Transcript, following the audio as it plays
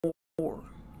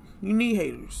You need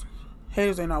haters.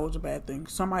 Haters ain't always a bad thing.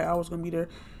 Somebody always gonna be there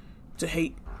to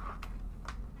hate.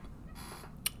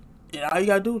 And all you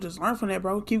gotta do is just learn from that,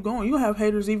 bro. Keep going. You gonna have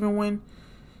haters even when,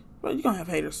 bro, you gonna have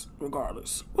haters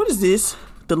regardless. What is this?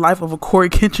 The life of a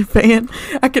CoryxKenshin fan?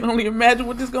 I can only imagine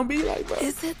what this gonna be like, bro.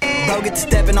 Is it? Bro, get to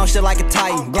stepping on shit like a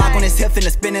Titan. Glock on his hip and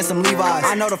spinning some Levi's.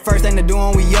 I know the first thing to do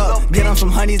when we up. Get them some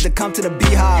honeys to come to the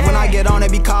beehive. When I get on, they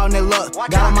be calling it luck.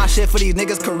 Got on my shit for these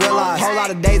niggas could realize. Whole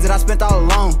lot of days that I spent all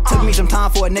alone. Took me some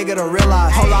time for a nigga to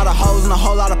realize. Whole lot of hoes and a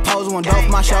whole lot of pose. One dope for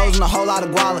my shows and a whole lot of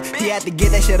guala. He had to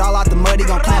get that shit all out the mud. He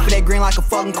gon' clap for that green like a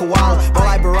fucking koala. Boy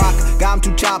like Baraka, got him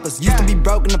 2 choppers. Used to be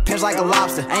broke in the pinch like a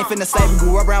lobster. Ain't finna say we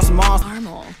grew up around some moms.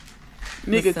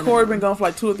 Nigga, Corey been gone for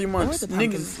like 2 or 3 months.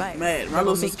 Niggas is mad. My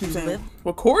little sister keeps saying,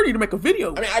 "Well, Corey need to make a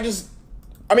video." I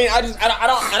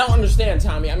don't understand,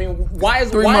 Tommy. I mean, why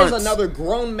is another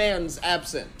grown man's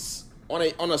absence on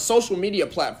a social media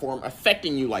platform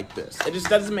affecting you like this? It just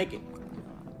doesn't make it.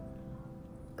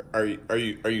 Are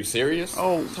you serious?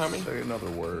 Oh, Tommy, say another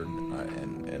word,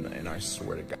 and I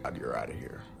swear to God, you're out of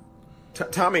here.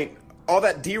 Tommy, all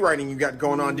that D-writing you got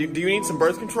going on. Do you need some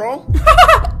birth control?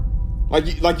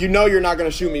 Like you know you're not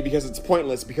gonna shoot me because it's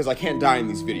pointless because I can't die in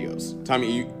these videos.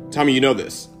 Tommy, you know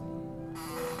this.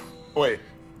 Wait,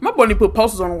 my boy need to put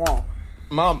posters on the wall.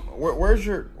 Mom, where's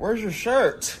your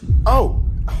shirt? Oh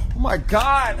my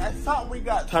God! I thought we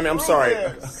got. Tommy, I'm sorry.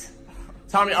 This.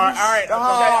 Tommy, all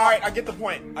right, I get the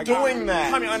point. Doing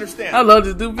that. Tommy, I understand. I love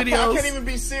to do videos. I can't even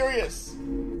be serious.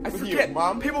 I forget,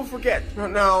 Mom. People forget.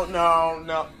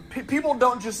 No. People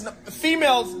don't just.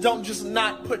 Females don't just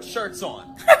not put shirts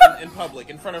on in public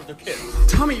in front of their kids.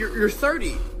 Tommy, you're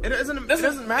 30. It doesn't matter. It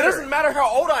doesn't matter how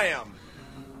old I am.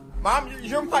 Mom,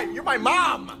 you're my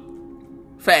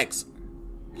mom. Facts.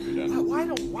 You're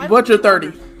done. Why But you're 30.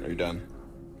 Are you done?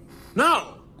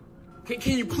 No.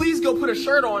 Can you please go put a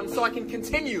shirt on so I can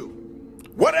continue?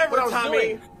 Whatever, What I was Tommy.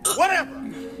 doing. Whatever.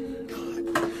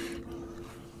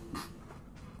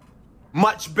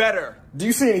 Much better. Do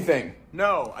you see anything?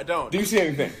 No, I don't. Do you see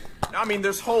anything? I mean,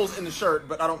 there's holes in the shirt,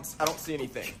 but I don't see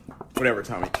anything. Whatever,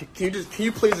 Tommy. Can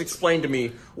you please explain to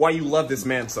me why you love this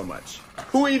man so much?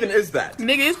 Who even is that?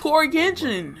 Nigga, it's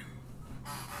CoryxKenshin.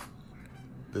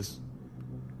 This.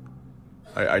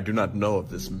 I do not know of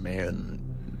this man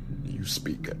you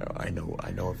speak. I know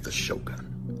of the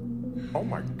Shogun. Oh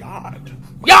my God.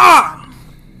 Yeah.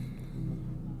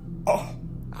 Oh.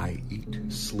 I eat,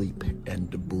 sleep, and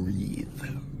breathe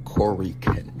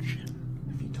CoryxKenshin.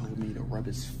 If he told me to rub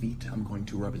his feet, I'm going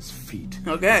to rub his feet.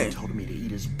 Okay. If he told me to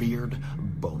eat his beard,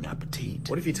 bon appetit.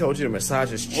 What if he told you to massage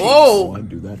his cheeks? Whoa. I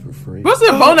do that for free. What's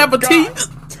that bon appetit?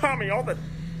 God. Tommy, all the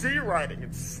D-writing,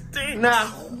 it stinks. Now,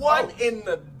 what in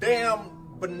the damn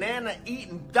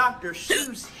banana-eating Dr.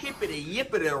 Seuss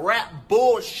hippity-yippity rap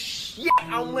bullshit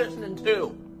I'm listening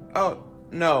to? Oh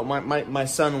no, my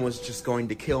son was just going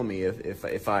to kill me if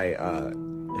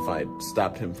I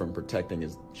stopped him from protecting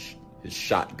his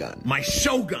shotgun. My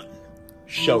Shogun.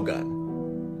 Shogun.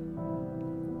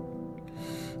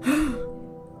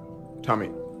 Tommy,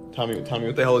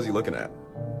 what the hell is he looking at?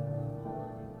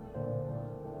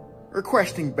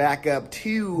 Requesting backup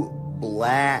to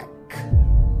Black.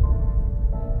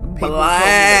 People told me Black.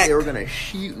 that they were gonna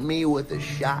shoot me with a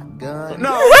shotgun.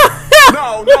 No.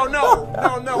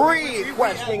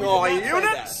 Requesting all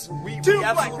units. Two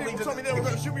black people told me they were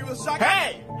going to shoot me with a shotgun.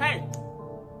 Hey!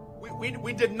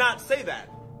 We did not say that.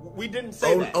 We didn't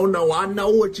say that. Oh no, I know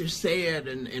what you said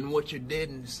and what you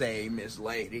didn't say, Miss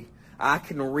Lady. I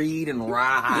can read and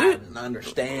write and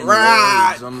understand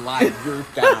words unlike your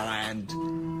kind.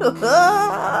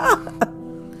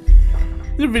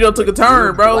 This video took a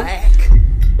turn, bro. Black.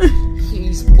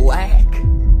 He's black.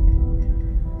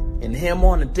 And him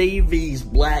on the TV's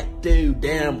black too,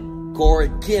 damn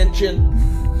CoryxKenshin.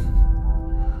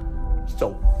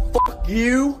 So fuck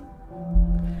you.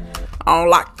 I don't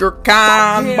like your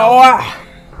kind, boy.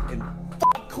 And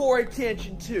fuck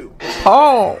CoryxKenshin too.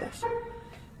 Pause.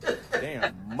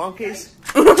 Damn monkeys.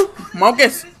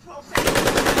 Monkeys.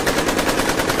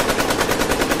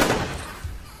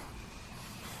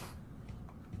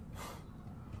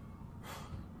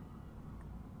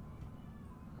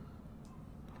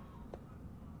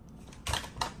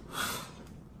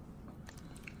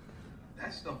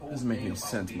 Doesn't make any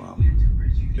sense, Mom.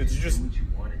 Did you just... what you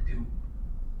want to do.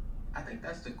 I think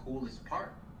that's the coolest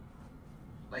part.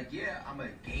 Like, yeah, I'm a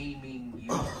gaming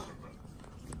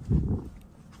YouTuber,